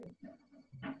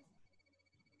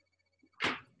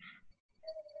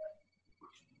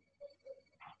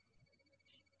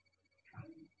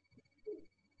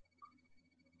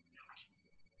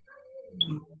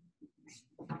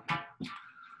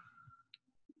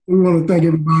We want to thank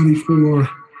everybody for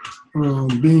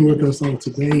being with us on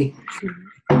today.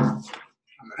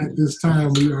 At this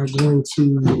time, we are going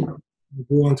to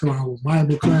go on to our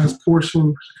Bible class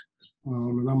portion,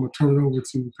 and I'm going to turn it over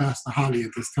to Pastor Holly at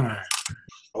this time.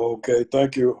 Okay,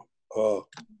 thank you,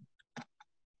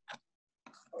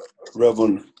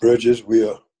 Reverend Bridges. We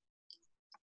are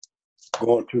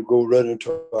going to go right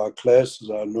into our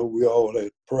classes. I know we all had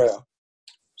prayer,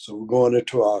 so we're going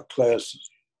into our classes,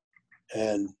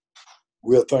 and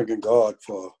we're thanking God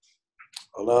for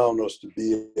allowing us to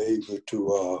be able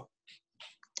to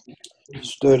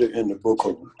study in the book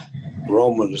of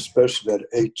Romans, especially that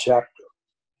 8th chapter.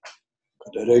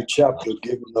 That 8th chapter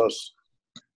giving us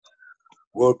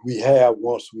what we have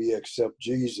once we accept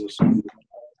Jesus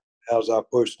as our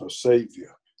personal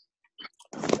Savior.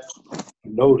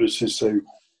 Notice it say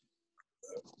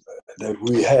that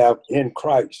we have in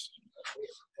Christ,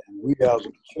 and we as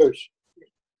a church,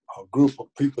 a group of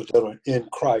people that are in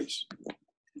Christ.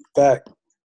 In fact,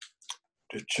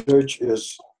 the church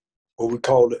is what we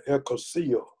call the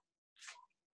ecclesia,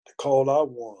 the called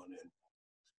out one,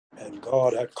 and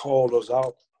God had called us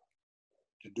out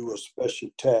to do a special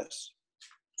task,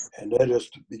 and that is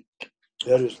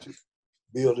to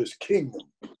build His kingdom.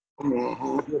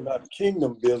 If we're not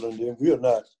kingdom building, then we're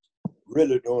not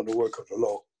really doing the work of the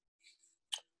Lord.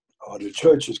 The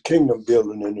church is kingdom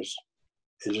building, and it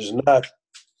is not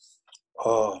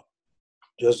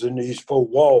just in these four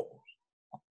walls.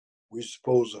 We're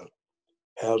supposed to,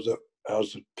 as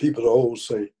the people of old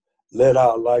say, let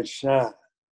our light shine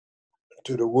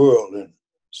to the world. And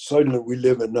certainly we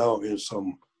living now in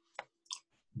some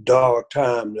dark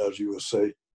times, as you would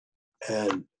say.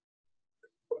 And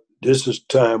this is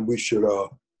time we should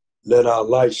let our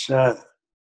light shine,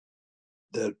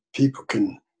 that people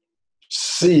can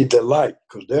see the light,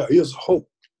 because there is hope.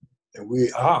 And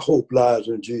our hope lies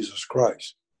in Jesus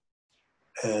Christ.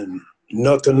 And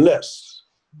nothing less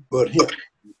but Him.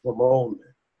 Come on.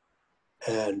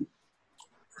 And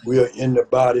we are in the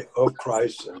body of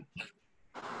Christ. And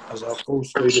as I've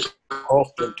stated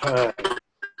oftentimes,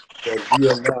 that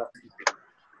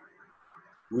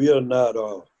we are not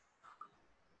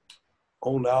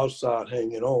on the outside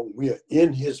hanging on. We are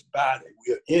in His body.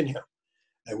 We are in Him.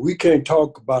 And we can't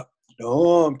talk about the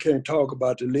arm, can't talk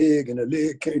about the leg, and the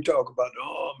leg can't talk about the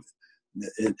arm.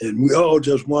 And we all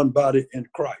just one body in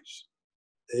Christ.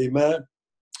 Amen.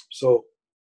 So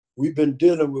we've been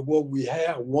dealing with what we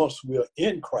have once we are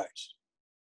in Christ.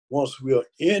 Once we are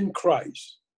in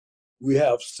Christ, we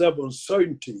have 7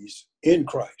 certainties in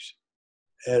Christ.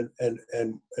 And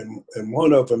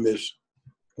one of them is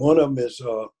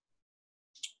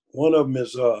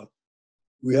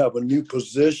we have a new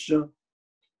position.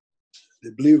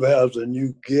 The believer has a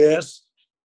new guest.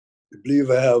 The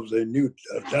believer has a new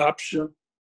adoption.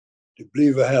 The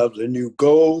believer has a new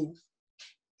goal.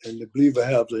 And the believer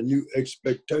has a new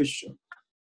expectation.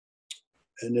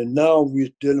 And then now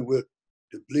we're dealing with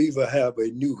the believer have a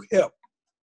new help.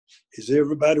 Is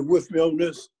everybody with me on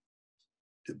this?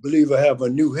 The believer have a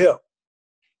new help.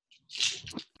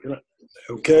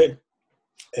 Okay?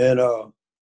 And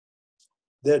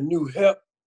that new help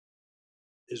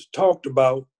is talked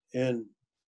about in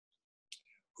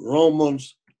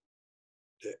Romans,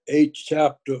 the 8th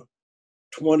chapter,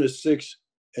 26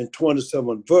 and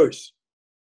 27 verse.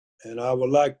 And I would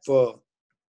like for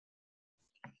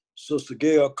Sister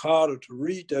Gail Carter to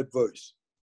read that verse.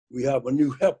 We have a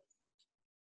new help.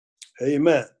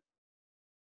 Amen.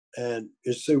 And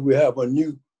it says we have a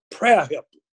new prayer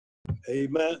helper.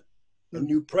 Amen. A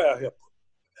new prayer helper.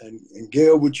 And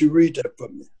Gail, would you read that for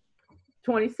me?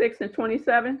 26 and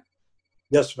 27?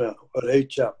 Yes, ma'am. For the 8th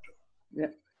chapter. Yeah.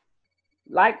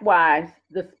 Likewise,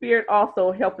 the Spirit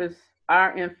also helpeth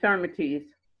our infirmities,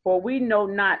 for we know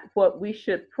not what we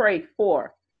should pray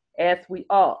for as we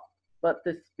ought, but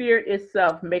the Spirit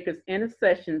itself maketh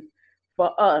intercessions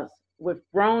for us with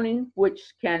groaning which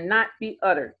cannot be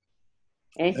uttered.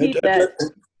 And he that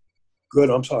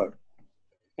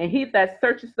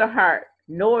searches the heart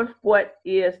knoweth what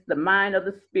is the mind of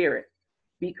the Spirit,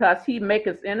 because he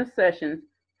maketh intercessions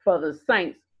for the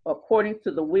saints according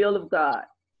to the will of God.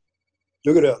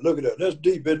 Look at that. That's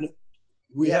deep, isn't it?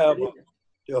 We have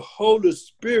the Holy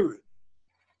Spirit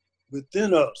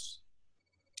within us,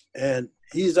 and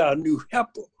He's our new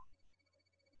helper.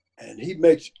 And He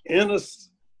makes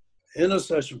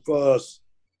intercession for us.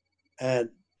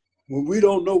 And when we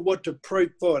don't know what to pray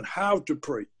for and how to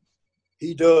pray,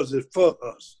 He does it for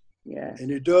us. Yeah.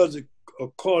 And He does it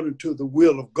according to the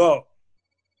will of God.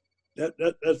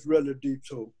 That's really deep.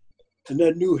 So, and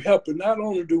that new helper, not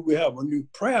only do we have a new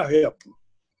prayer helper,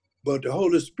 but the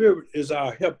Holy Spirit is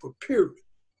our helper, period.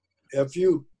 If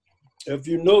you if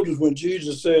you notice when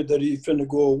Jesus said that he's finna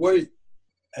go away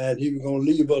and he was gonna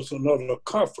leave us another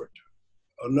comforter.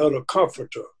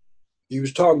 He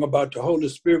was talking about the Holy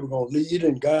Spirit gonna lead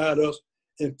and guide us.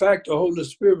 In fact, the Holy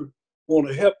Spirit want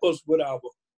to help us with our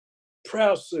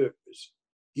prayer service.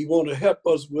 He want to help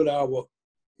us with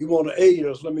he want to aid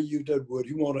us. Let me use that word.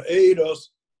 He want to aid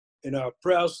us in our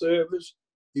prayer service.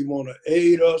 He want to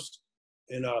aid us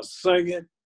in our singing.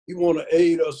 He want to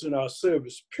aid us in our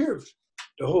service, period.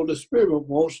 The Holy Spirit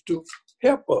wants to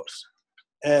help us.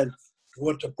 And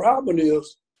what the problem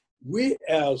is, we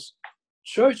as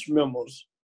church members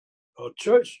or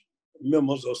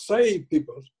saved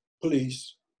people,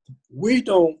 please, we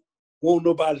don't want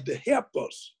nobody to help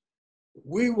us.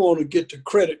 We want to get the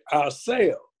credit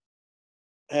ourselves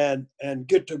and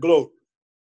get the glory.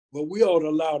 But we ought to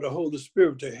allow the Holy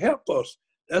Spirit to help us.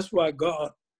 That's why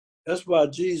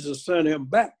Jesus sent him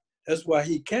back. That's why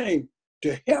he came,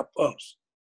 to help us,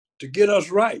 to get us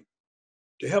right,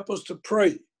 to help us to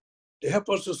pray, to help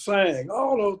us to sing,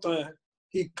 all those things.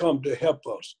 He come to help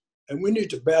us. And we need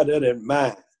to bear that in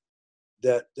mind,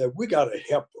 that we got to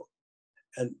help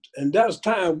them. And that's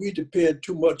time we depend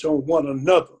too much on one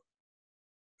another.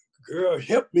 Girl,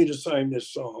 help me to sing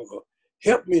this song, or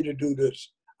help me to do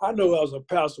this. I know as a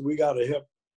pastor, we got to help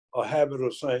a habit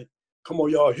of saying, come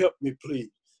on, y'all, help me, please.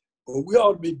 But we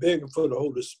ought to be begging for the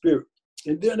Holy Spirit.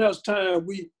 And then there's time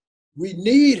we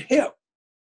need help.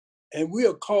 And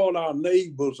we'll call our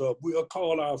neighbors up, we'll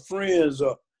call our friends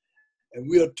up, and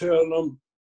we'll tell them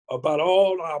about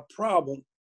all our problems,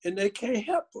 and they can't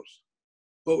help us.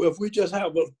 But if we just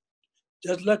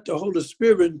let the Holy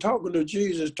Spirit, and talking to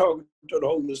Jesus, talking to the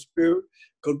Holy Spirit,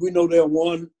 because we know they're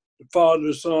one, the Father,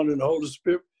 the Son, and the Holy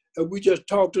Spirit, and we just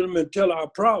talk to them and tell our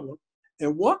problem.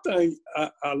 And one thing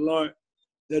I learned,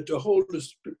 that the Holy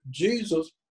Spirit,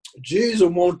 Jesus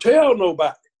won't tell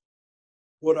nobody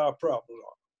what our problems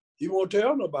are. He won't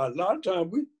tell nobody. A lot of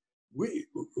times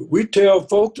we tell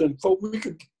folks, and folks we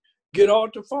could get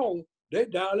off the phone, they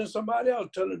dialing somebody else,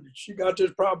 telling them she got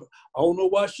this problem. I don't know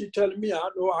why she's telling me. I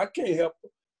know I can't help her.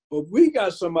 But we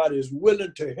got somebody that's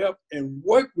willing to help and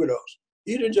work with us.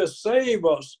 He didn't just save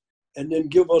us and then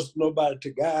give us nobody to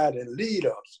guide and lead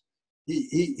us.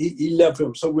 He left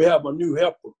him, so we have a new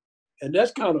helper. And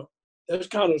that's kind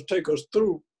of take us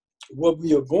through what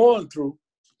we are going through.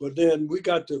 But then we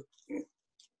got to,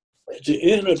 at the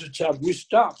end of the chapter, we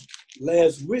stopped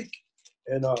last week,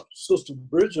 and Sister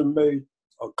Bridget made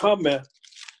a comment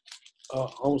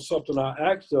on something I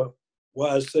asked her,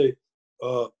 where I say,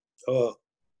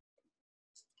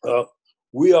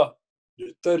 we are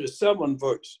the 37th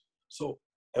verse. So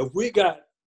if we got,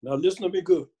 now listen to me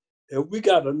good, if we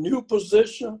got a new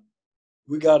position,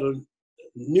 we got a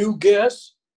new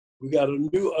guest, we got a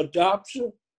new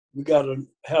adoption,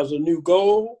 has a new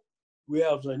goal, we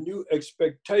have a new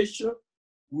expectation,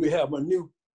 we have a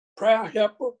new prayer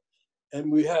helper,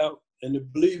 and the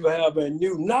believer have a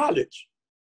new knowledge.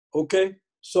 Okay?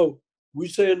 So we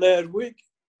said last week,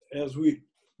 that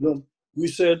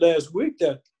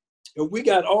if we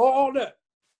got all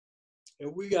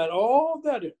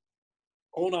that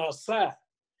on our side,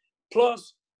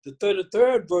 plus the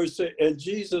 33rd verse said, and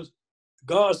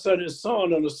God sent his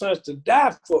son in a sense to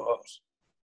die for us,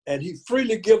 and he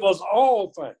freely give us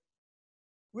all things.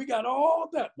 We got all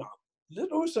that now.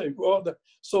 Let us say all that.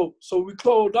 So we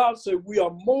closed out and said we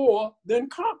are more than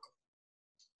conquerors.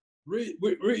 Read,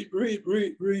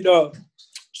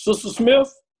 Sister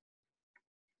Smith.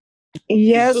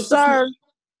 Yes, Sister sir. Smith.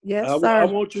 Yes, sir. I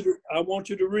want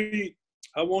you to read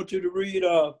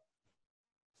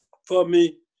for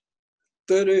me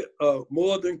 30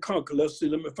 more than conquer. Let's see,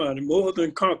 let me find it. More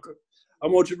than conquer. I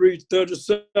want you to read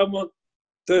 37,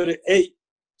 38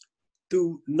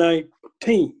 through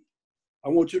 19. I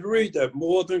want you to read that,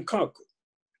 more than conquer.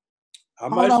 I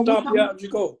might stop you as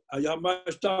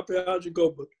you go.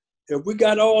 But if we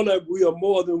got all that, we are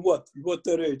more than what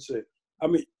 38 said. I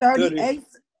mean, 38. 30,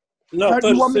 no,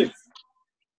 36.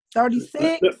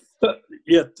 36?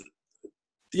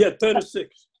 Yeah,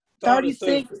 36.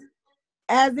 36.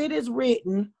 As it is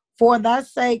written, for thy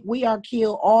sake we are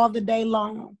killed all the day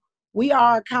long. We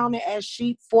are accounted as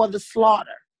sheep for the slaughter.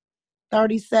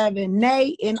 37.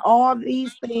 Nay, in all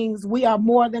these things we are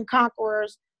more than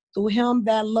conquerors through him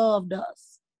that loved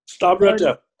us. Stop right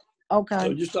there. Okay. So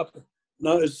you stop there.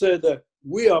 Now it said that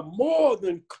we are more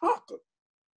than conquered.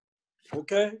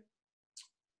 Okay?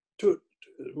 To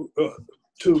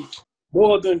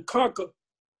more than conquer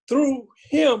through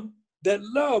him that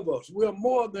loved us. We are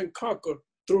more than conquered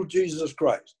through Jesus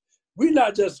Christ. We're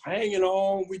not just hanging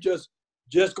on. We just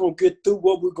gonna get through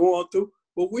what we're going through.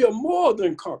 But we are more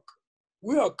than conquered.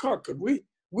 We are conquered. We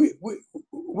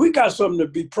we got something to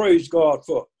be praised God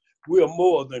for. We are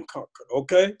more than conquered,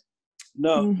 okay?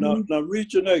 Now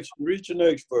read your next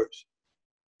verse.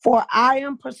 For I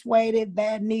am persuaded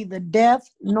that neither death,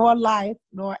 nor life,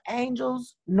 nor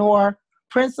angels, nor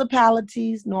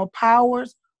principalities, nor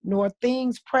powers, nor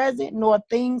things present, nor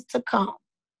things to come,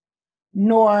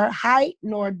 nor height,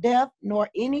 nor depth, nor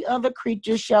any other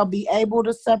creature shall be able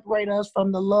to separate us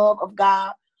from the love of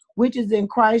God, which is in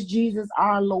Christ Jesus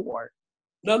our Lord.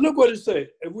 Now look what it says.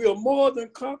 If we are more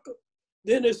than conquered,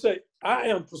 then it say, I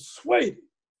am persuaded.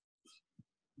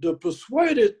 The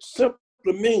persuaded simply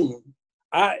means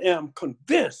I am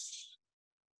convinced,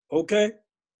 okay?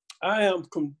 I am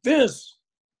convinced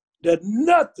that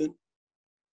nothing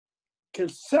can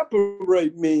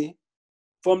separate me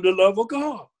from the love of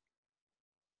God.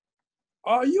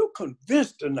 Are you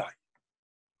convinced tonight?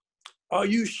 Are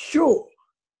you sure?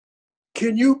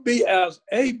 Can you be as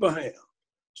Abraham?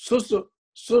 Sister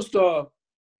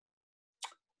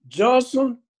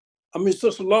Johnson,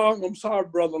 Sister Long, I'm sorry,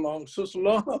 Brother Long. Sister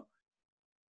Long,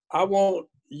 I want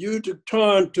you to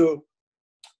turn to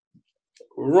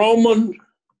Romans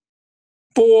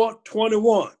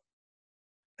 4:21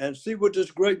 and see what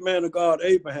this great man of God,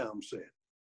 Abraham, said.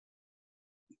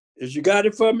 Is you got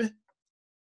it for me?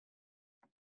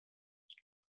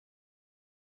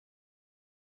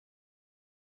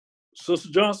 Sister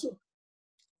Johnson?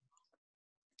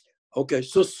 Okay,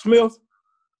 Sister Smith?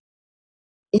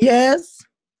 Yes.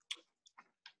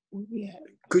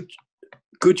 Could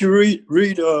you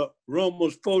read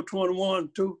Romans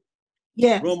 4:21 too?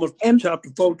 Yes. Romans chapter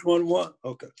 4:21.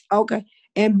 Okay. Okay.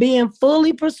 And being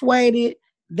fully persuaded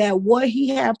that what he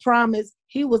had promised,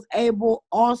 he was able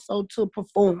also to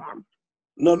perform.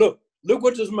 Now look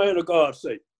what this man of God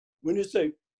say. When he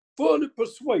say fully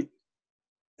persuaded,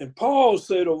 and Paul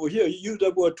said over here, he used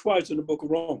that word twice in the book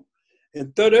of Romans.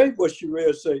 In 38, what she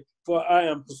read say, for I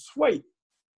am persuaded.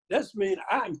 That's mean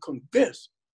I'm convinced.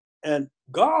 And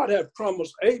God had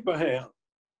promised Abraham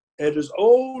at his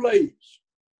old age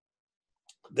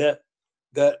that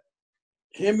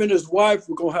him and his wife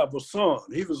were gonna have a son.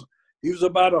 He was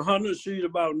about 100, she's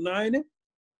about 90,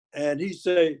 and he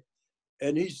said,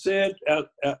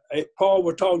 Paul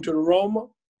was talking to the Roman,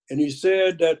 and he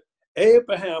said that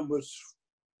Abraham was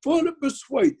fully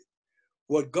persuaded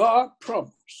what God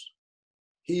promised,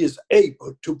 he is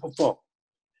able to perform.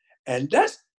 And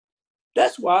that's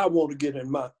why I want to get in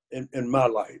my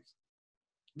life.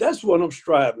 That's what I'm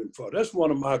striving for. That's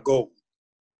one of my goals,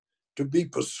 to be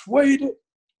persuaded.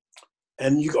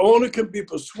 And you only can be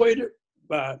persuaded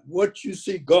by what you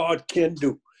see God can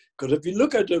do. Because if you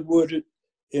look at that word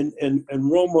in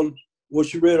Romans,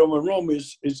 what you read over in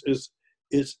Romans, it says,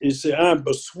 I'm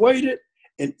persuaded,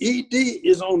 and ED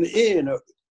is on the end of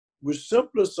it. We're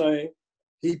simply saying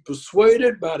he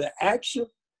persuaded by the action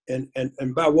and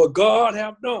by what God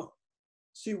have done.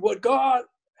 See, what God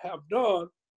have done,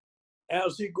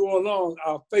 as he go along,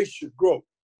 our faith should grow.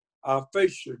 Our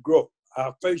faith should grow.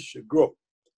 Our faith should grow.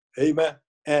 Amen.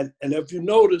 And if you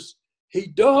notice, he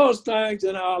does things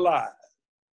in our lives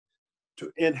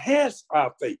to enhance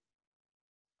our faith.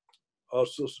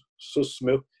 Sister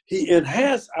Smith, he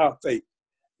enhanced our faith.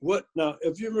 What now?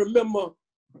 If you remember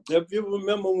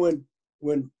when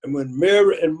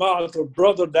Mary and Martha's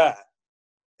brother died,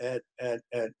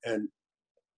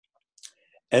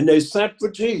 and they sent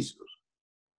for Jesus,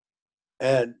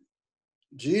 and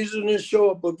Jesus didn't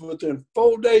show up, but within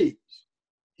 4 days,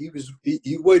 he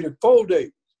waited 4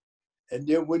 days. And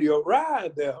then when he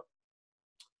arrived there,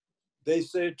 they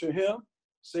said to him,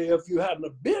 say, if you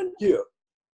hadn't been here,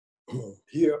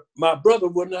 my brother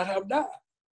would not have died.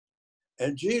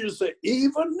 And Jesus said,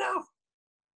 even now.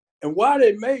 And why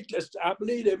they made this, I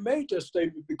believe they made this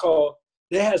statement because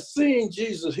they had seen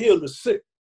Jesus heal the sick.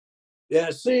 They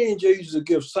had seen Jesus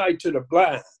give sight to the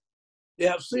blind. They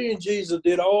have seen Jesus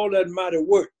did all that mighty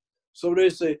work. So they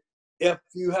say, if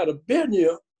you had been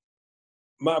here,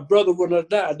 my brother wouldn't have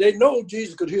died. They know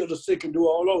Jesus could heal the sick and do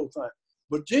all those things.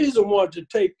 But Jesus wanted to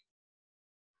take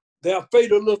their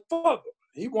faith a little further.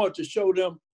 He wanted to show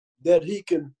them that he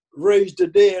can raise the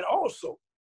dead also,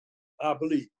 I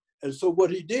believe. And so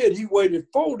what he did, he waited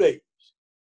 4 days,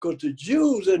 because the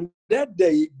Jews in that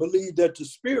day believed that the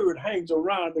spirit hangs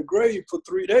around the grave for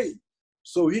 3 days.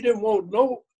 So he didn't want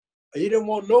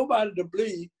nobody to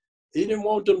believe. He didn't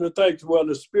want them to think, well,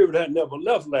 the spirit had never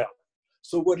left now.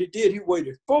 So what he did, he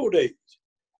waited 4 days.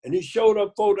 And he showed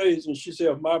up 4 days, and she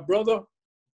said, my brother,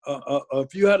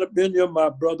 if you had been here, my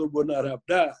brother would not have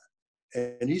died.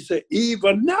 And he said,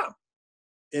 even now.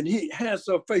 And he has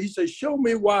her face. He said, show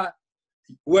me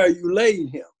where you laid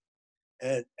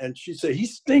him. And she said, he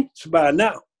stinks by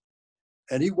now.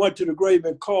 And he went to the grave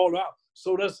and called out.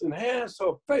 So that's enhanced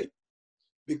her faith,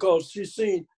 because she's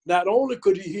seen not only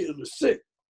could he heal the sick,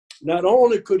 not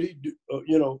only could he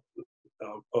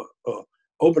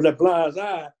open the blind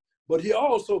eye, but he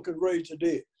also can raise the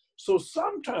dead. So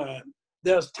sometimes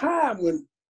there's time when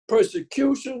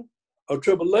persecution or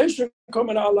tribulation come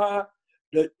in our life,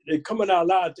 that they come in our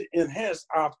life to enhance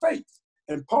our faith.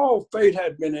 And Paul's faith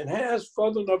had been enhanced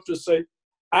further enough to say,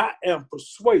 I am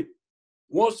persuaded.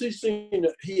 Once he seen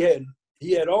that he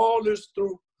had all this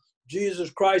through Jesus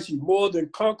Christ, he more than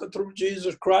conquered through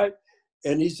Jesus Christ.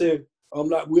 And he said,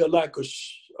 we are like a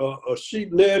sheep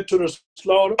led to the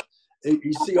slaughter. And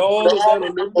you see all of that,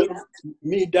 a little bit of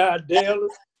me die daily.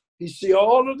 He see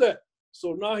all of that.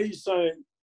 So now he's saying,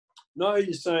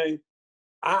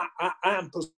 I am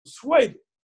persuaded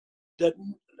that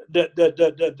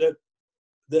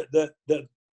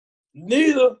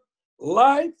neither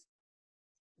life,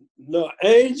 nor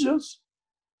angels,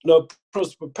 nor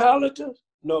principalities,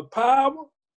 nor power,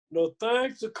 nor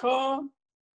things to come,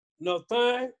 nor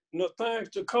things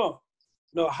to come,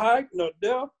 nor height, nor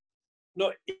depth,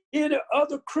 nor any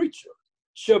other creature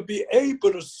shall be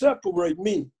able to separate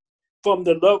me from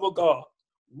the love of God,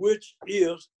 which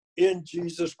is in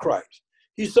Jesus Christ.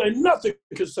 He said, nothing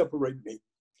can separate me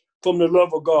from the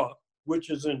love of God, which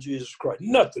is in Jesus Christ.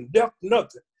 Nothing,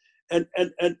 nothing. And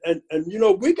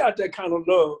we got that kind of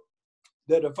love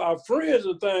that if our friends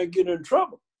and things get in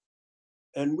trouble,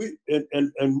 and we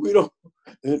don't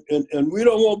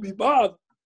want to be bothered,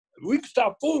 we can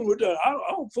stop fooling with them. I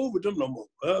don't fool with them no more.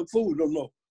 I don't fool with them no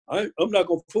more. I'm not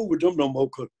gonna fool with them no more,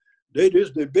 because they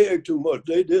beg too much.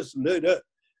 They this and they that.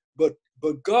 But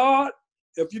God,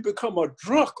 if you become a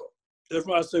drunkard, that's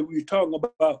why I say we talking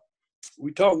about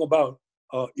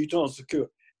eternal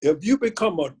security. If you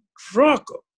become a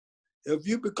drunkard, if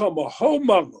you become a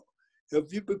whoremonger,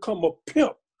 if you become a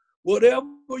pimp, whatever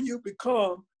you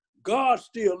become, God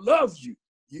still loves you.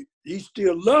 He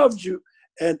still loves you,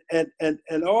 and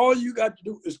all you got to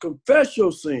do is confess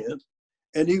your sins,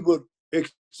 and he will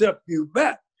accept you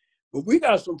back. But we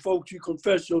got some folks, you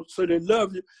confess so they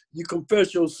love you, you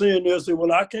confess your sin, they'll say,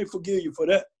 well, I can't forgive you for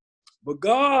that. But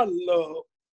God's love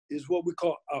is what we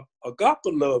call agape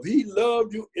love. He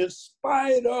loved you in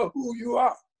spite of who you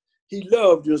are. He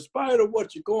loved you in spite of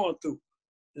what you're going through.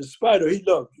 In spite of, he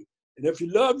loved you. And if he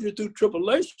loved you through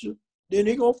tribulation, then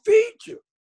he gonna feed you.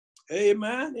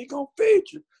 Amen. He gonna feed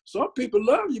you. Some people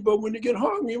love you, but when they get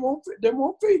hungry, they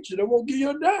won't feed you. They won't give you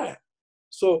a dime.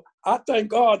 So I thank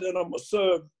God that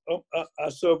I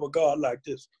serve a God like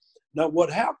this. Now what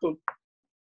happened,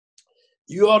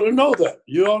 you ought to know that.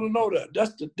 You ought to know that.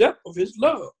 That's the depth of his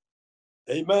love.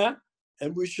 Amen.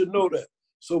 And we should know that.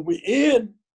 So we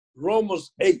in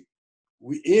Romans 8.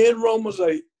 We in Romans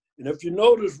 8. And if you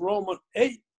notice, Romans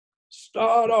 8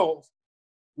 start off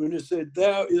when it said,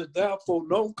 there is therefore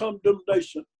no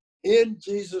condemnation in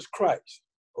Jesus Christ.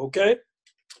 Okay?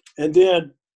 And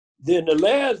then the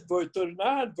last verse,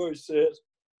 39 verse says,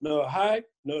 no height,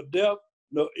 no depth,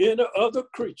 no any other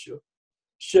creature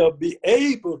shall be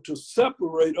able to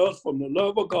separate us from the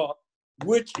love of God,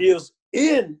 which is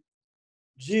in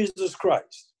Jesus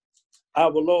Christ,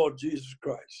 our Lord Jesus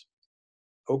Christ.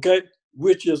 Okay?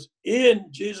 Which is in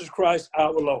Jesus Christ,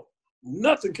 our Lord.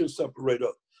 Nothing can separate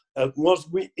us. And once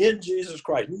we in Jesus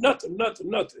Christ, nothing.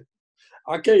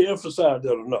 I can't emphasize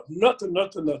that enough. Nothing.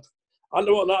 I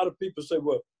know a lot of people say,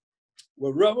 well,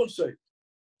 Reverend say,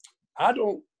 I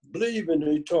don't believe in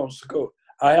the eternal security.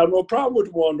 I have no problem with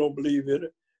the one who don't believe in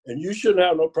it. And you shouldn't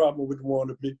have no problem with the one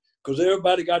that believe, because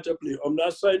everybody got to believe. I'm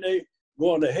not saying they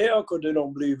going to hell because they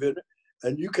don't believe in it.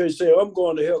 And you can't say, I'm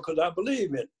going to hell because I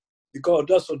believe in it. Because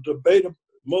that's a debatable.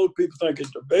 Most people think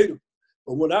it's debatable.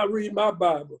 But when I read my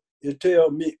Bible, it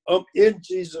tells me I'm in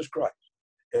Jesus Christ.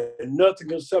 And nothing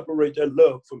can separate that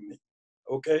love from me.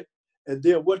 Okay? And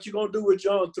then what you going to do with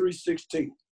John 3:16?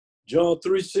 John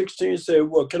 3:16 said,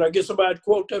 well, can I get somebody to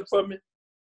quote that for me?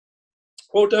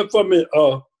 Quote that for me,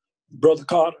 Brother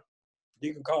Carter,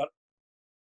 Deacon Carter.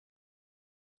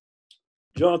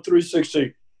 John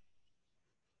 3:16.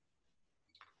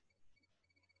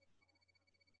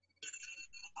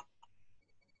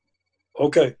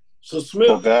 Okay, so Smith.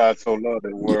 For God so loved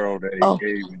the world that he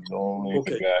gave his only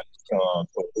begotten Son,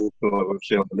 so whosoever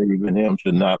shall believe in him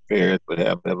should not perish but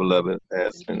have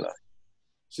everlasting life.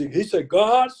 See, he said,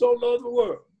 God so loved the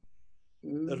world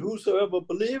that whosoever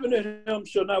believing in him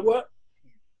shall not what?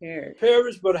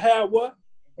 Perish, but have what?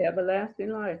 Everlasting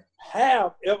life.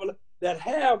 That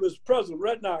have is present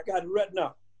right now. I got it right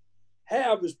now.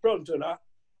 Have is present.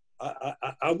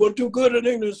 I wasn't too good at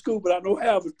English school, but I know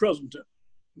have is present.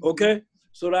 Okay?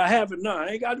 so that I have it now. I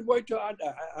ain't got to wait till I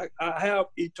die. I have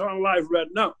eternal life right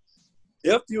now.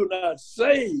 If you're not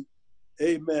saved,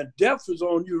 amen, death is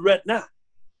on you right now.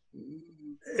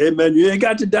 Amen. You ain't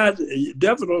got to die.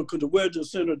 Definitely, because the wages of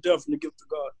sin are death and the gift of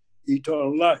God,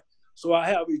 eternal life. So I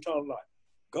have eternal life.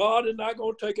 God is not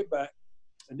going to take it back.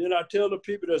 And then I tell the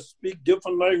people that speak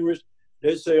different language,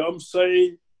 they say, I'm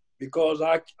saved because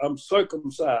I'm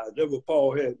circumcised. That's what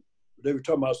Paul had. They were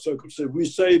talking about circumcision. We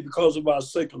saved because of our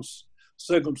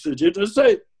circumcision. It doesn't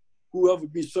say whoever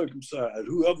be circumcised,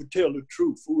 whoever tell the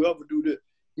truth, whoever do this.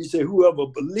 He said, whoever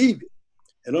believe it.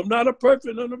 And I'm not a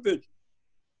perfect individual.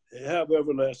 They have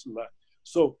everlasting life.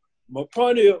 So my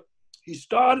point is, he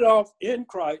started off in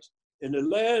Christ, and the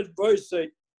last verse say,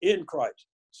 in Christ.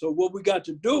 So what we got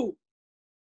to do,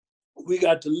 we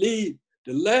got to leave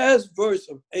the last verse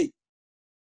of 8,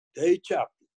 the 8th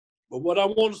chapter. But what I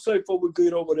want to say before we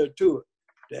get over there to it,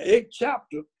 the 8th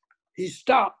chapter, he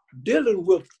stopped dealing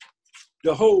with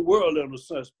the whole world in a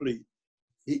sense, please.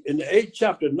 In the 8th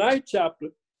chapter, 9th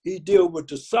chapter, he deal with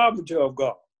the sovereignty of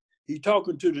God. He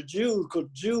talking to the Jews, because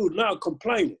Jews now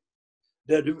complaining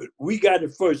that we got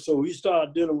it first. So he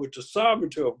started dealing with the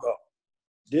sovereignty of God.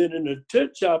 Then in the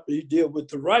 10th chapter, he deal with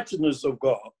the righteousness of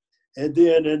God. And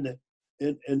then in the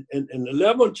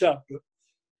 11th chapter,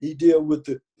 he deal with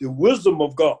the wisdom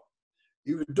of God.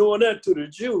 He was doing that to the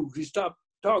Jews. He stopped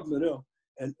talking to them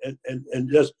and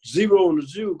just zero on the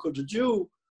Jew, because the Jew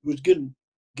was getting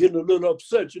a little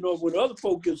upset. You know, when other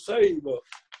folk get saved,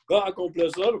 God gonna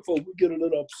bless other folk, we get a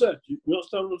little upset. You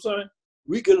understand what I'm saying?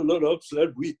 We get a little upset.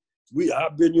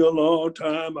 I've been here a long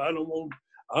time. I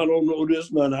don't know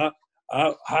this, man.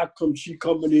 How come she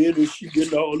coming in and she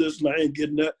getting all this and I ain't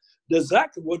getting that? That's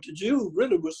exactly what the Jews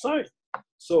really was saying.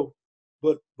 So,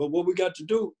 but what we got to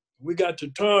do, we got to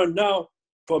turn now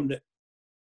from the,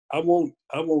 I want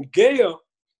Gail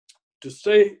to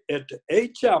say at the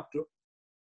 8th chapter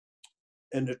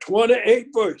and the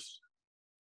 28th verse,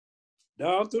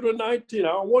 down through the 19th. I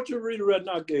don't want you to read it right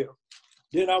now, Gail.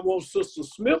 Then I want Sister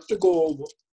Smith to go over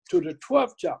to the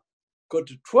 12th chapter, because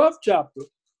the 12th chapter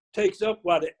takes up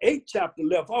while the 8th chapter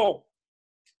left off.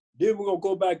 Then we're going to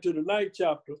go back to the 9th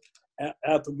chapter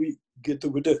after we get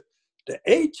through with this. The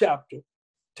 8th chapter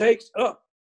takes up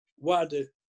while the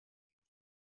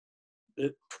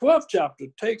 12th chapter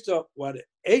takes up while the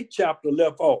 8th chapter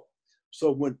left off.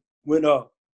 So when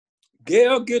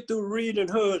Gail get through reading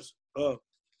hers,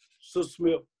 Sister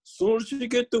Smith, as soon as you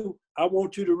get through, I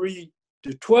want you to read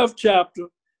the 12th chapter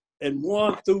and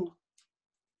 1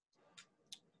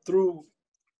 through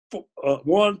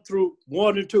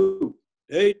 1 and 2.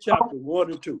 The 8th chapter,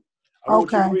 1 and 2. I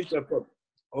want you to read that for me.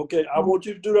 Okay, I want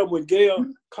you to do that when Gail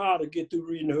Carter get through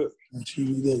reading hers. And she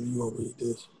read that, you gonna read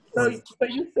this. So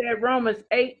you said Romans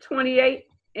 8, 28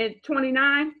 and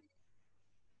 29?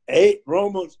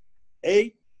 Romans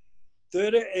 8,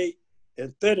 38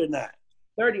 and 39.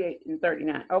 38 and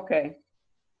 39, okay.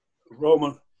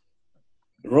 Romans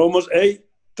 8,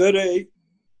 38,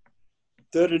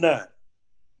 39.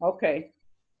 Okay.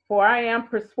 For I am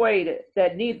persuaded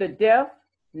that neither death,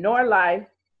 nor life,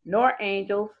 nor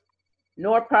angels,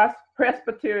 nor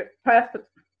principalities,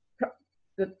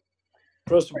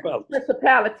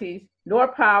 nor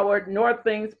power, nor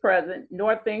things present,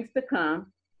 nor things to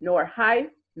come, nor height,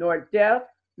 nor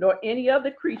depth, nor any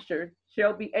other creature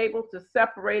shall be able to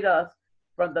separate us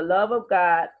from the love of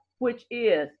God, which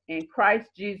is in Christ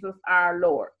Jesus our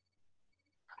Lord.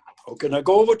 Okay, now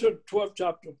go over to the 12th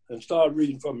chapter and start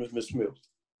reading from it, Miss Smith.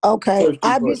 Okay.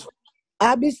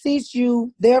 I beseech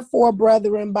you, therefore,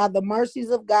 brethren, by the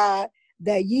mercies of God,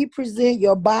 that ye present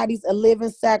your bodies a living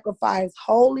sacrifice,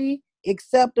 holy,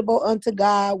 acceptable unto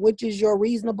God, which is your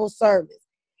reasonable service.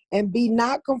 And be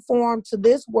not conformed to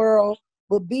this world,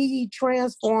 but be ye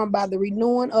transformed by the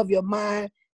renewing of your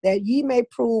mind, that ye may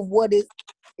prove what is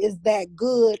that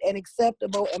good and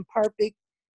acceptable and perfect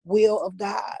will of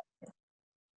God.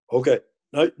 Okay.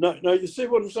 Now you see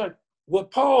what I'm saying?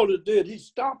 What Paul did, he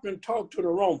stopped and talked to the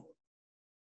Romans.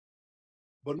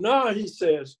 But now he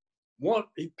says,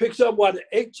 he picks up while the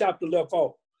 8th chapter left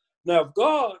off. Now, if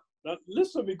God, now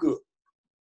listen to me good.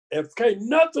 If can't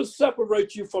nothing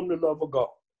separate you from the love of God,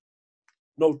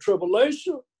 no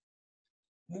tribulation,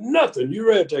 nothing. You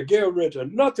read that, Gary read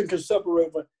that, nothing can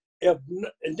separate from. And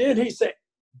then he said,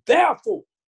 therefore.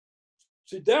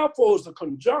 See, therefore is a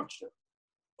conjunction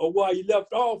of why he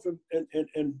left off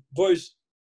in verse,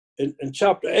 in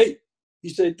chapter 8. He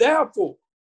said, therefore,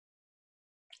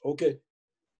 okay,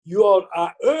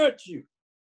 I urge you,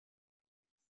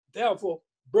 therefore,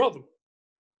 brethren,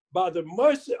 by the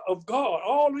mercy of God,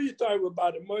 all these things were by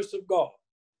the mercy of God,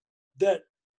 that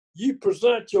ye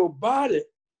present your body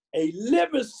a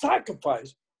living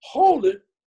sacrifice, holy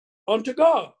unto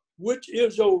God, which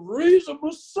is your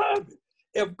reasonable service.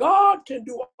 If God can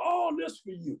do all this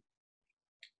for you,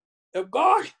 if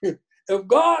God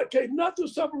can't nothing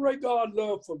separate God's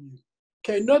love from you,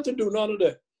 can't nothing do none of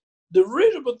that. The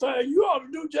reasonable thing you ought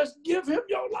to do, just give him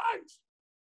your life.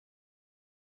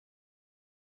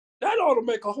 That ought to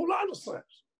make a whole lot of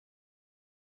sense.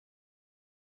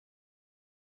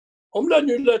 I'm letting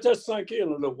you let that sink in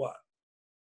a little while.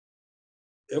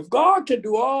 If God can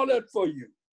do all that for you,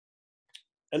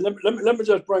 and let me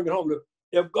just bring it home.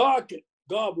 If God can,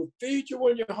 God will feed you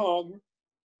when you're hungry.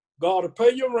 God will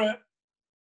pay your rent.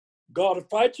 God will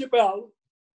fight your battle.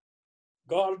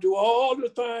 God will do all the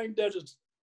things that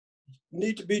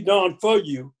need to be done for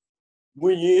you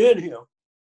when you're in him.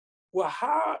 Well,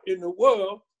 how in the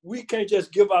world we can't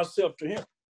just give ourselves to him?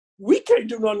 We can't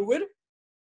do nothing with it.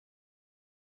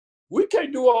 We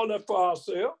can't do all that for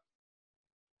ourselves.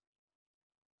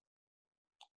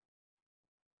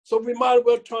 So we might as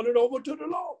well turn it over to the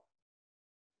Lord.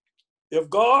 If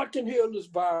God can heal this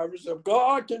virus, if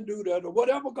God can do that, or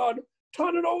whatever God,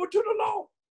 turn it over to the Lord.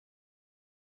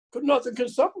 Because nothing can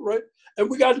separate. And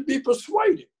we got to be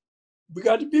persuaded. We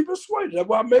got to be persuaded. That's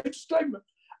why I made the statement.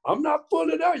 I'm not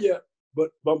fully there yet,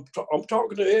 but I'm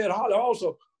talking to Ed Holly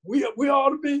also. We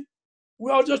ought to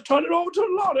just turn it over to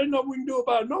the Lord. Ain't nothing we can do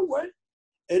about it, no way.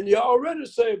 And you already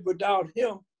said, without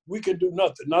him, we can do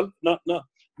nothing. Now,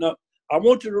 I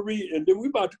want you to read, and then we're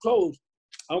about to close.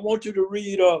 I want you to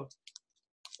read, and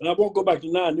I won't go back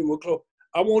to 9, then we'll close.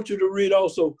 I want you to read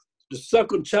also the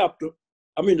second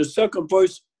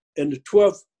verse and the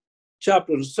 12th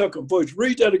chapter, the second verse.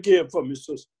 Read that again for me,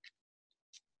 sister.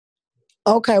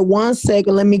 Okay, 1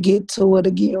 second. Let me get to it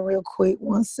again real quick.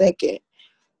 1 second.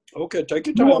 Okay, take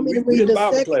your time. You want me to read the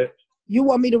Bible second? class. You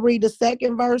want me to read the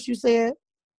second verse, you said?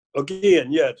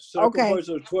 Again, yeah, the second Okay. verse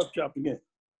of the 12th chapter again.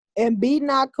 And be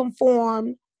not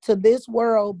conformed to this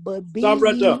world, but be Stop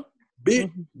right there.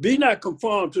 Be not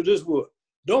conformed to this world.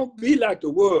 Don't be like the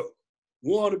world.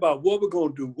 Worried about what we're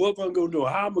going to do, what we're going to do,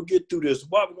 how I'm going to get through this,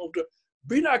 what we're going to do.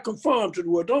 Be not conformed to the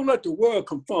world. Don't let the world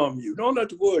conform you. Don't let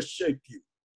the world shape you.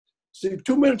 See,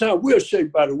 too many times we're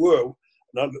shaped by the world.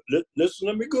 Now, listen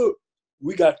to me good.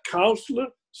 We got counselor,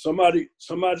 somebody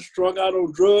strung out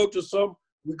on drugs or something.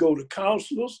 We go to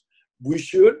counselors. We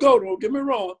should go, don't get me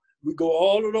wrong. We go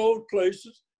all of those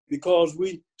places because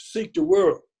we seek the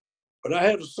world. But I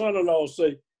had a son-in-law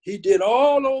say he did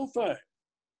all those things.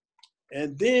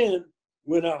 And then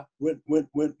when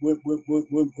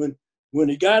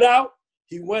he got out,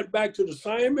 he went back to the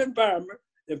same environment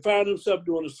and found himself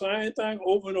doing the same thing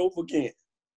over and over again.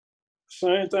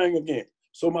 Same thing again.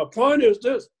 So my point is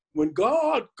this: when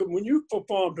you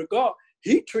perform to God,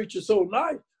 he treats you so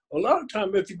nice. A lot of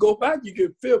times, if you go back, you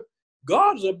can feel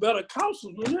God is a better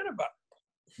counselor than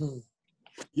anybody.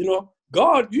 You know,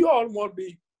 God, you all want to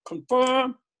be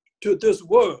conformed to this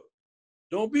world.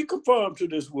 Don't be conformed to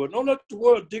this world. Don't let the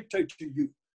world dictate to you.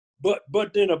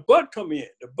 But then a but come in.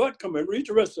 The but come in. Read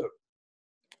the rest of it.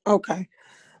 Okay.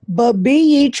 But be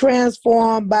ye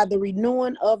transformed by the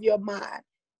renewing of your mind,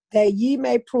 that ye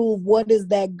may prove what is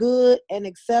that good and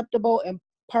acceptable and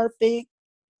perfect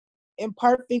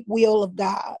will of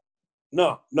God.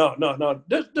 No.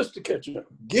 This to catch you.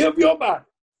 Give your body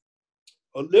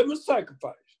a living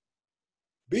sacrifice.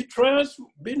 Be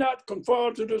not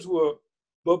conformed to this world,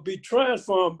 but be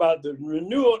transformed by the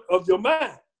renewal of your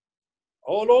mind.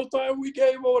 All those things we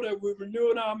gave over there, we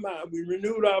renewed our mind. We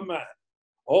renewed our mind.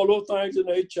 All those things in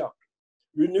the 8th chapter.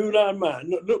 Renewed our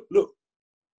mind. Look.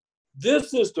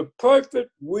 This is the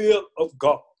perfect will of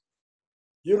God.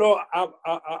 You know,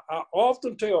 I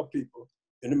often tell people,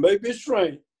 and it may be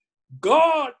strange,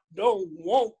 God don't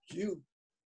want you.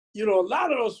 You know, a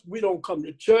lot of us, we don't come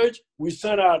to church, we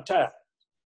send our tithe.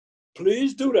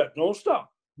 Please do that. Don't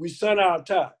stop. We send our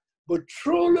tithe. But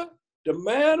truly, the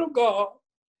man of God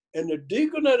and the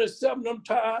deacon that is selling them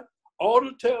tithe ought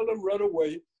to tell them right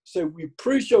away, say, we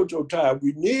appreciate your tithe.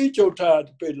 We need your tithe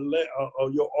to pay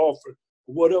your offering,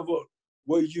 whatever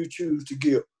way you choose to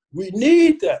give. We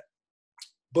need that.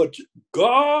 But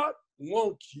God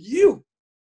wants you.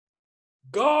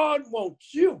 God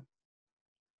wants you.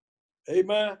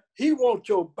 Amen. He wants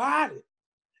your body.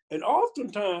 And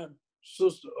oftentimes,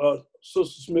 Sister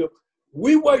Smith,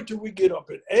 we wait till we get up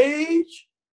in age.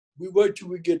 We wait till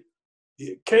we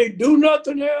can't do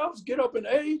nothing else, get up in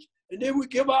age, and then we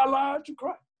give our lives to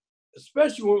Christ.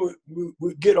 Especially when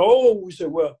we get old, we say,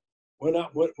 well, when I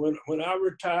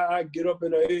retire, I get up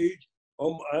in age,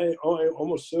 I'm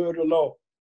going to serve the Lord.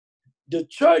 The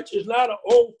church is not an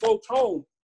old folks' home.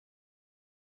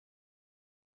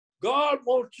 God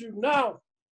wants you now.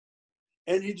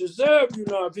 And he deserves you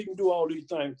now if he can do all these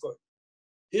things for you.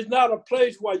 It's not a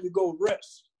place where you go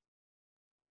rest.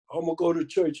 I'm going to go to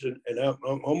church and I'm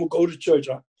going to go to church.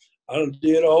 I done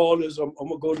did all this. I'm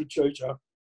going to go to church.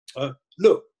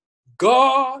 Look,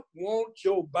 God wants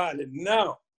your body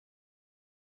now.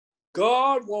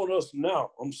 God wants us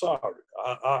now. I'm sorry.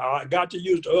 I got to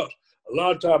use the us. A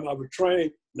lot of times I was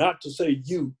trained not to say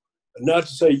you, and not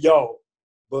to say y'all,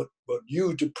 but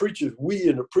you, the preachers, we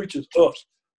and the preachers, us.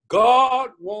 God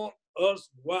wants us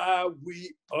while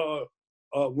we are,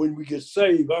 when we get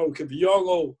saved. I don't care if you're young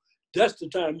or old. That's the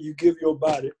time you give your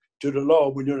body to the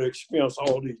Lord when you experience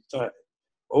all these things.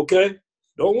 Okay?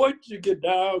 Don't wait till you get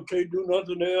down, can't do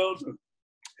nothing else,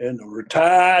 and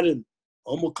retired, and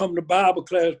I'm going to come to Bible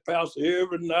class, Pastor,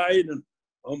 every night, and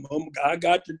I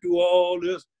got to do all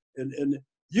this. And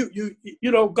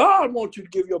you know, God wants you to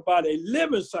give your body a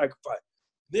living sacrifice.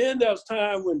 Then there's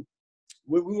time when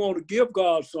we want to give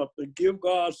God something.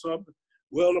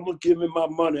 Well, I'm going to give him my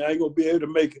money. I ain't going to be able to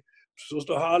make it.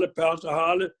 Sister Holly, Pastor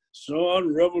Holly,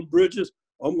 son, Reverend Bridges,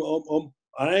 I ain't going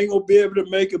to be able to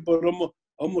make it, but I'm going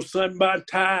to send my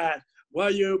tithe. Why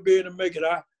you ain't be able to make it?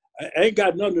 I ain't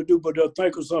got nothing to do, but they'll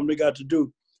think of something they got to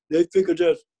do. They figure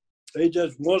they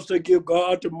just once they give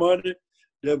God the money,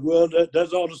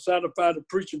 that's all to satisfy the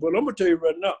preacher. But I'm going to tell you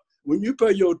right now, when you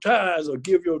pay your tithes or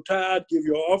give your tithe, give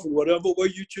your offering, whatever way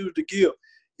you choose to give,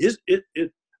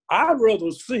 I'd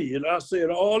rather see, and I say it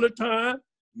all the time,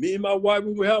 me and my wife,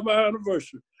 when we have our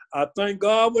anniversary, I thank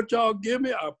God what y'all give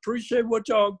me. I appreciate what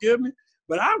y'all give me,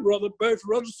 but I'd rather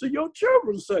see your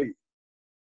children saved.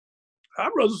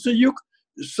 I'd rather see you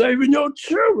saving your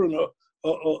children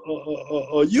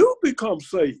or you become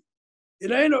saved.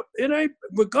 It ain't,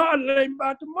 with God, it ain't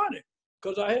about the money.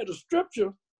 Because I had a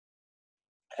scripture,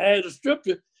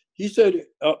 he said,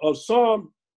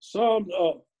 Psalm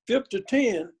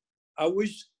 50:10, I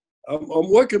wish, I'm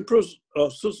working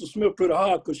Sister Smith pretty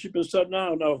hard because she's been sitting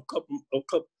down now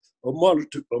a month,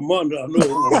 I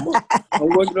know,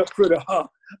 I'm working up pretty hard.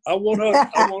 I want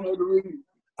her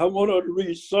to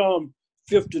read Psalm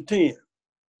 50:10.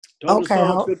 Okay.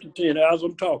 Psalm 50:10 as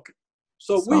I'm talking.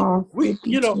 So we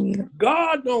you know,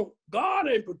 God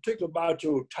ain't particular about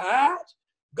your tithes.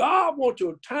 God wants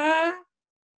your time.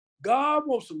 God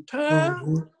wants some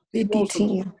time. He wants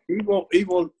your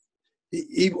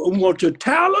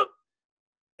talent,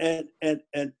 and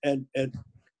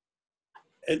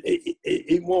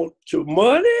he wants your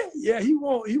money. Yeah, he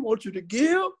wants you to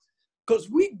give, because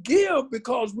we give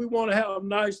because we want to have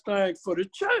nice things for the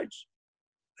church.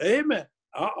 Amen.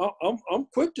 I'm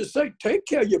quick to say, take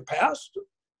care of your pastor.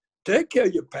 Take care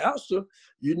of your pastor.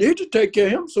 You need to take care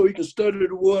of him so he can study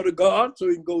the word of God, so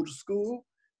he can go to school,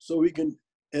 so he can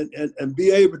and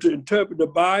be able to interpret the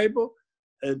Bible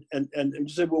and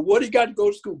say, well, what he got to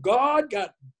go to school? God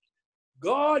got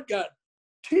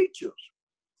teachers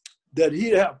that he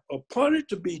have appointed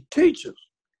to be teachers.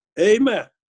 Amen.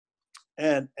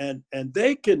 And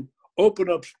they can open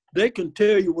up, they can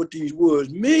tell you what these words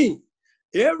mean.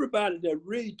 Everybody that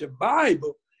reads the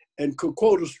Bible and could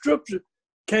quote a scripture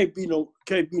can't be no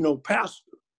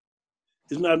pastor.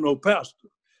 It's not no pastor.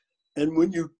 And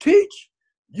when you teach,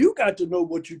 you got to know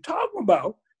what you're talking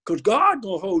about, because God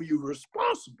gonna hold you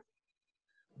responsible.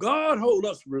 God hold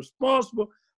us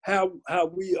responsible how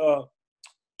we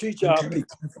teach our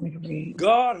people.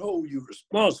 God hold you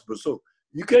responsible. So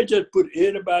you can't just put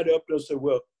anybody up there and say,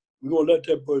 well, we're gonna let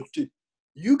that person teach.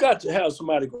 You got to have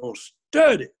somebody gonna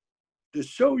study to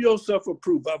show yourself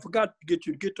approved. I forgot to get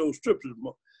you to get those scriptures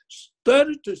more.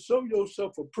 Study to show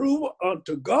yourself approval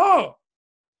unto God.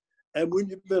 And when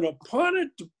you've been appointed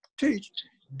to teach,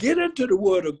 get into the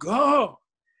word of God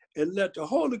and let the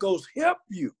Holy Ghost help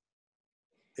you.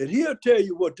 And he'll tell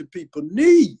you what the people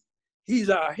need. He's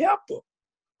our helper.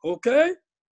 Okay?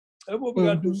 That's what we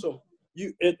gotta do. So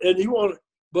he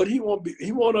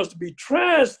want us to be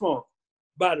transformed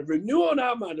by the renewing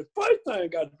our mind. The first thing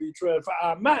got to be transformed,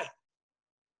 our mind.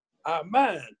 Our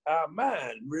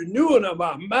mind, renewing of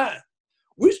our mind.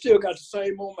 We still got the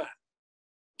same old mind.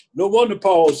 No wonder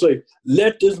Paul say,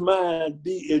 let this mind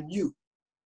be in you,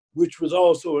 which was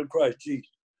also in Christ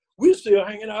Jesus. We're still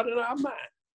hanging out in our mind.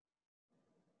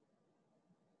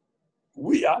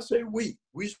 We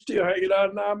still hanging out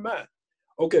in our mind.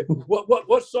 Okay,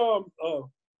 what Psalm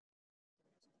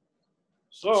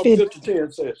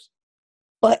 50:10 says?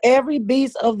 For every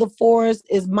beast of the forest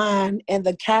is mine, and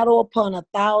the cattle upon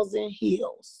 1,000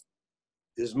 hills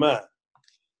is mine.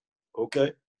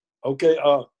 Okay.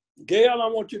 Gail, I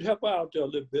want you to help out there a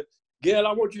little bit. Gail,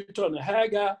 I want you to turn to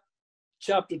Haggai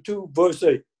chapter 2, verse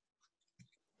 8.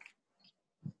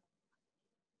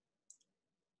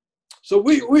 So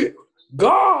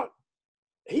God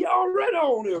He already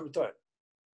owns everything.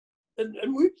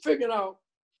 And we figuring out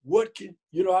what can,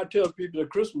 I tell people at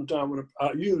Christmas time, when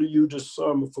I usually use this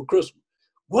sermon for Christmas,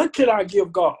 what can I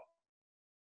give God?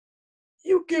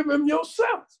 You give him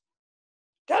yourself.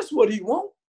 That's what he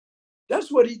wants.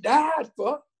 That's what he died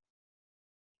for.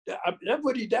 That's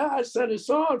what he died, sent his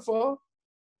son for.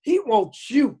 He wants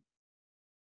you.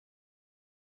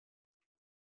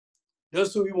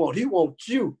 That's who he wants. He wants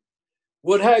you.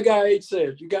 What Haggai 8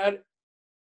 says, you got it?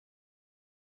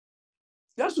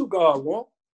 That's who God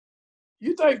wants.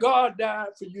 You think God died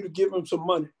for you to give him some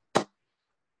money?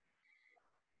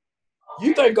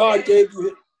 You think God gave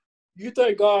you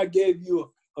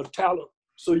a talent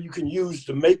so you can use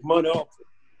to make money off it?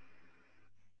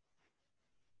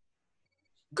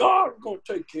 God's gonna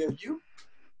take care of you.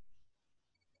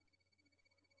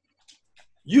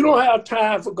 You don't have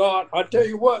time for God. I tell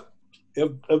you what,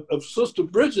 if Sister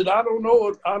Bridget, I don't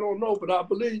know, but I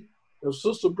believe if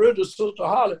Sister Bridget, Sister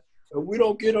Holly, if we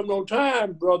don't get them no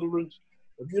time, brethren,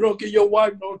 if you don't get your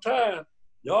wife no time,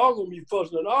 y'all gonna be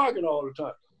fussing and arguing all the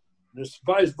time. And it's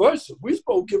vice versa. We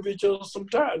supposed to give each other some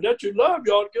time. That you love,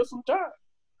 y'all to get some time.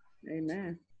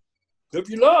 Amen. If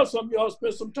you love something, y'all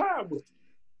spend some time with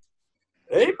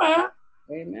it. Amen.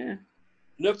 Amen.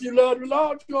 And if you love the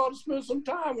Lord, you ought to spend some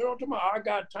time. We don't talk about, I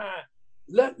got time.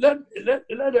 Let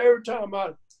every time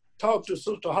I talk to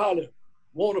Sister Holly,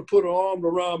 want to put her arm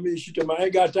around me, she tell me, I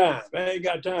ain't got time. I ain't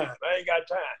got time. I ain't got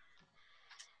time.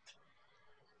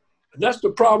 And that's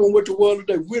the problem with the world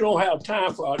today. We don't have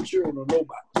time for our children or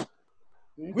nobody.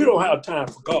 We don't have time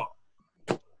for God.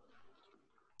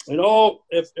 And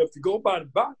if you go by the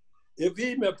Bible, if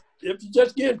you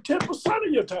just give 10%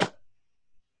 of your time,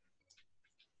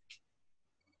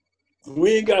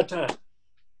 we ain't got time.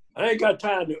 I ain't got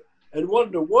time to. And one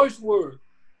of the worst words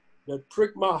that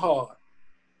pricked my heart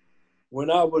when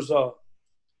I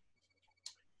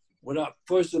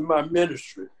first in my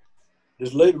ministry,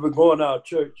 this lady was going to our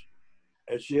church,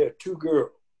 and she had 2 girls,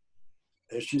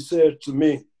 and she said to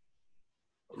me,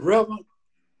 Reverend,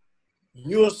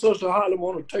 you and Sister Holly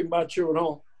want to take my children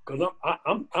home because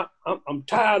I'm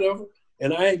tired of them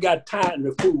and I ain't got time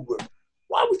to fool with them.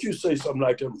 Why would you say something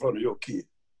like that in front of your kid?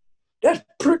 That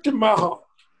pricked in my heart.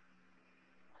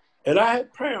 And I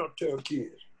had parents tell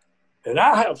kids, and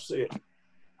I have said,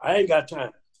 I ain't got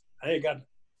time.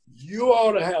 You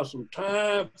ought to have some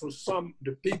time for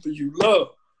the people you love.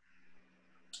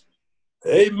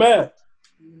 Amen.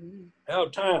 Mm-hmm.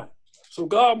 Have time. So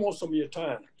God wants some of your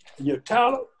time. And your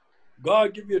talent,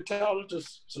 God give you a talent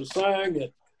to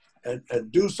sing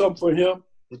and do something for him.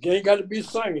 You ain't got to be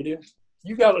singing.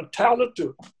 You got a talent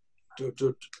to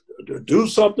do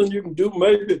something you can do,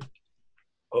 maybe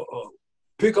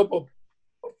pick up a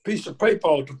piece of paper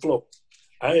off the floor.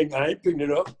 I ain't picking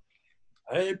it up.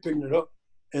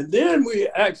 And then we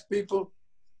ask people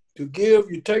to give.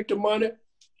 You take the money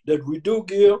that we do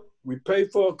give. We pay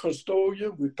for a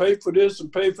custodian. We pay for this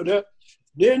and pay for that.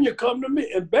 Then you come to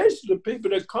me. And basically the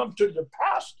people that come to the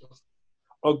pastor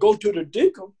or go to the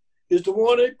deacon is the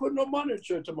one that ain't putting no money in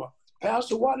church tomorrow.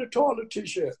 Pastor, why the toilet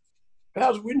t-shirt?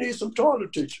 Pastor, we need some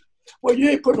toilet tissue. Well, you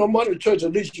ain't putting no money in church,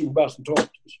 at least you can buy some toilet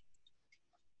tissue.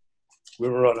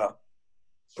 We'll run out.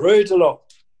 Praise the Lord.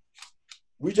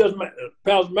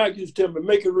 Pastor Mack used to tell me,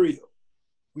 make it real.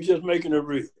 We just making it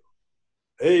real.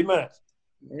 Amen.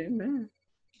 Amen.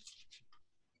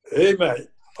 Amen.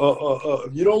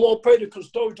 If you don't want to pay the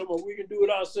custodian, we can do it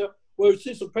ourselves. Well,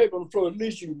 see some paper on the floor, at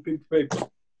least you can pick the paper.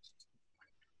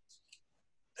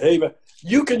 Amen.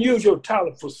 You can use your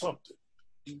talent for something.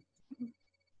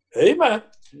 Amen.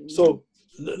 So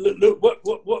look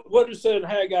what it said in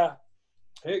Haggai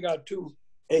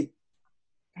 2:8.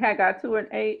 Haggai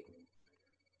 2:8.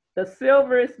 The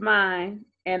silver is mine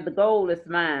and the gold is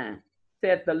mine,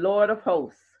 said the Lord of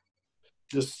hosts.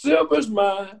 The silver is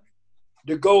mine,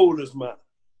 the gold is mine,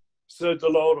 said the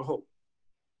Lord of hosts.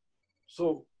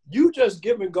 So you just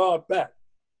giving God back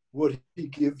what he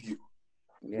give you.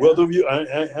 Yeah. Whether you,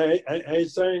 I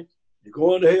ain't saying you're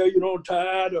going to hell, you don't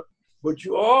tired, but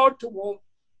you ought to want,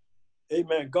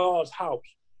 amen, God's house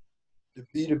to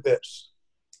be the best.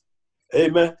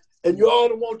 Amen. And you ought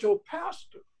to want your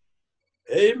pastor,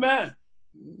 amen,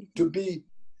 to be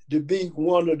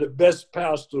one of the best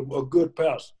pastors, a good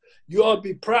pastor. You ought to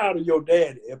be proud of your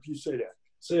daddy if you say that.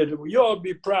 Say that you ought to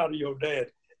be proud of your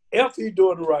daddy if he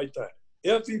doing the right thing,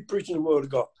 if he preaching the word of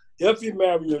God, if he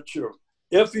marrying your children,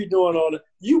 if he doing all that.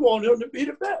 You want him to be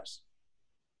the best.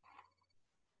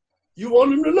 You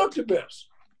want him to look the best.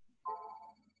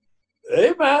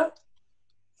 Amen.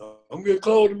 I'm getting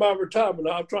close to my retirement.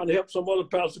 I'm trying to help some other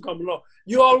pastor come along.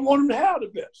 You all want him to have the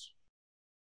best.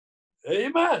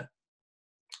 Amen.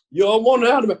 You all want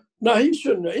to have him. Now, he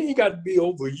ain't got to be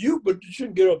over you, but you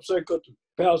shouldn't get upset because the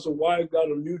pastor's wife got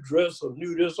a new dress or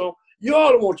new this on. You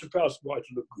ought to want your pastor's wife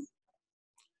to look good.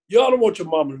 You ought to want your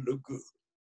mama to look good.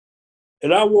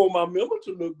 And I want my members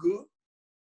to look good.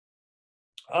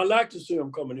 I like to see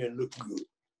them coming in and look good.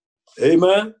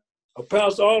 Amen. A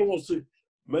pastor ought to want to see,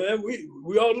 man, we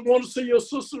ought to want to see your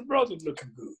sister and brother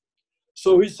looking good.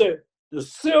 So he said, the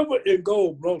silver and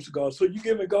gold belongs to God. So you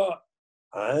give me God.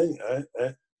 And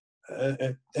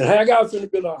Haggai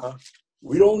finna be like,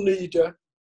 we don't need that.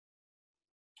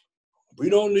 We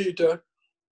don't need that.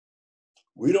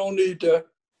 We don't need that.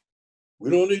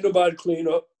 We don't need nobody to clean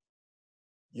up.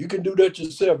 You can do that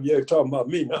yourself. You ain't talking about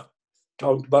me now.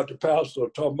 Talking about the pastor or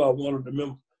talking about one of the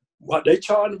members. What, they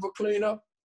charging for clean up?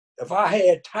 If I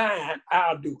had time,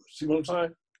 I'll do it. See what I'm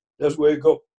saying? That's where it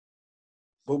goes.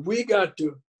 But we got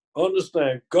to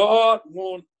understand God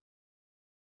wants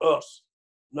us.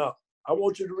 Now, I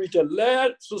want you to read the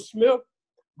last, so Smith,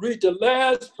 read the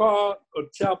last part of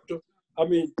chapter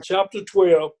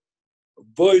 12,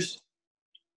 verse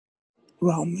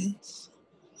Romans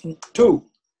 2.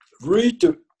 Read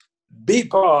the B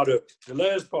part of it, the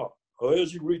last part, or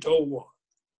else you read the whole one.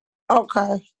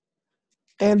 Okay.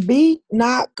 And be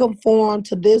not conformed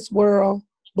to this world,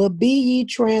 but be ye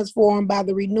transformed by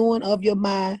the renewing of your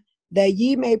mind, that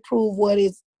ye may prove what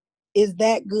is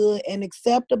that good and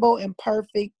acceptable and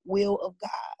perfect will of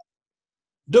God.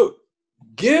 Do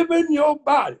giving your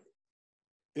body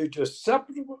is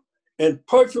acceptable and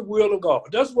perfect will of God.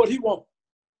 That's what he wants.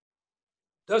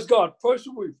 That's God's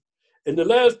perfect will. And the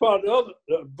last part of the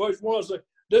other, verse 1 says,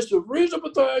 that's the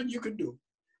reasonable thing you can do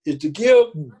is to give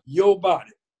your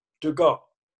body to God.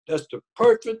 That's the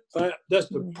perfect thing. That's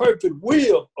the perfect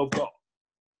will of God.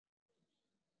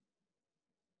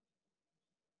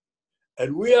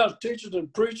 And we as teachers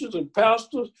and preachers and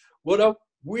pastors, whatever,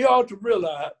 we ought to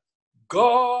realize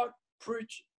God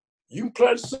preach. You can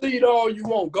plant seed all you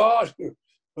want. God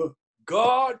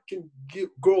can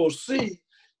grow a seed.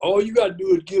 All you got to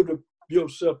do is give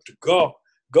yourself to God.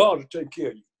 God will take care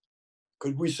of you.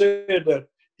 Because we said that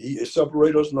he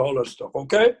separated us and all that stuff.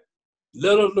 Okay?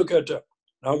 Let us look at that.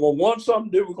 Now, I'm going to want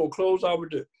something, then we're going to close out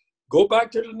with this. Go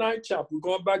back to the 9th chapter. We're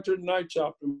going back to the 9th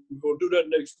chapter. We're going to do that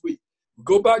next week.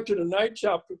 Go back to the 9th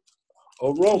chapter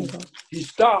of Romans. He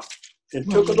stopped and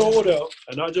took it over there,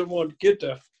 and I just wanted to get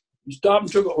there. He stopped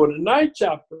and took it over. The 9th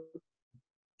chapter,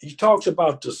 he talks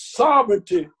about the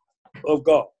sovereignty of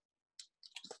God.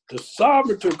 The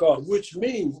sovereignty of God, which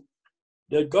means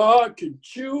that God can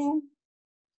choose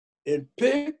and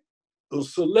pick or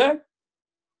select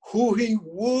who he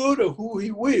would or who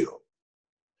he will.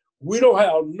 We don't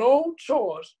have no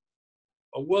choice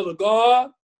of whether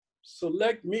God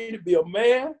select me to be a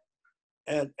man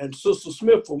and Sister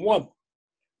Smith a woman.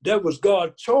 That was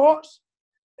God's choice,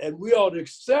 and we ought to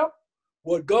accept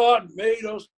what God made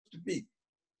us to be.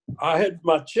 I had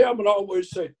my chairman always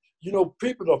say, you know,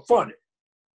 people are funny.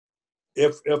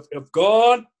 If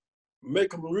God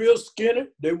make them real skinny,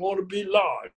 they want to be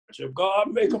large. If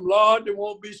God make them large, they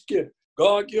want to be skinny.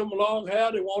 God give them long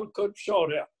hair, they want to cut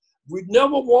short hair. We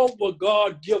never want what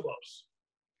God give us.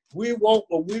 We want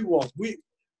what we want.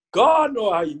 God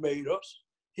know how he made us.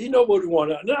 He know what we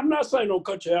want. Now, I'm not saying don't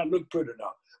cut your hair and look pretty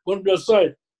now, but I'm just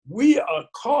saying we are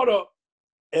caught up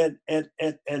and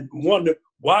wonder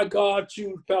why God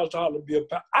choose Pastor Holly to be a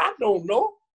pastor. I don't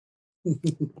know.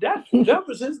 That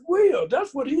was his will.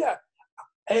 That's what he had.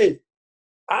 Hey,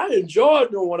 I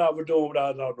enjoyed doing what I was doing when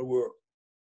I was out in the world.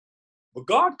 But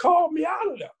God called me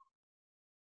out of that.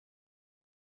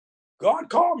 God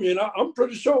called me, and I'm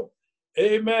pretty sure,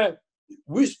 amen,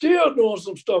 we still doing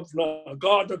some stuff now.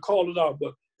 God done called it out,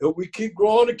 but if we keep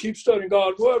growing and keep studying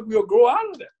God's word, we'll grow out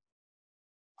of that.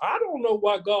 I don't know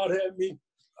why God had me.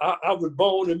 I was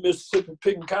born in Mississippi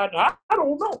picking cotton. I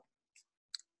don't know.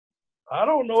 I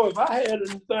don't know if I had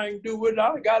anything to do with it.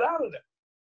 I got out of that.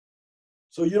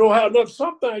 So you don't have enough.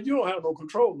 Some things you don't have no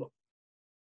control of.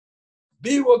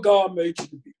 Be what God made you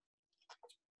to be.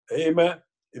 Amen.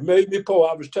 It made me poor.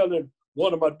 I was telling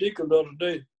one of my deacons the other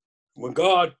day, when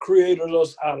God created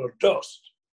us out of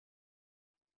dust,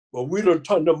 well, we done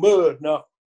turned to mud now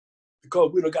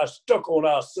because we done got stuck on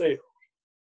ourselves.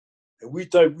 And we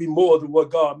think we more than what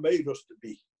God made us to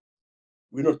be.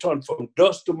 We done turned from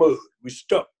dust to mud. We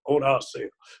stuck on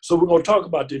ourselves. So we're going to talk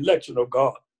about the election of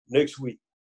God next week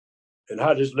and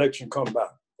how this election come about.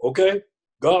 Okay?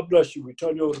 God bless you. We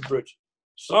turn you over to Bridget.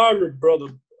 Sorry, brother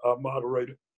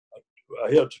moderator.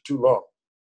 I held you too long.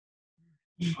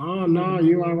 Oh, no,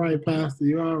 you're all right, Pastor.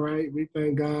 You're all right. We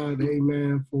thank God,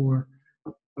 amen, for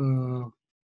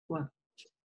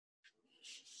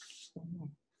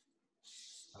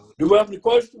Do we have any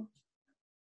questions?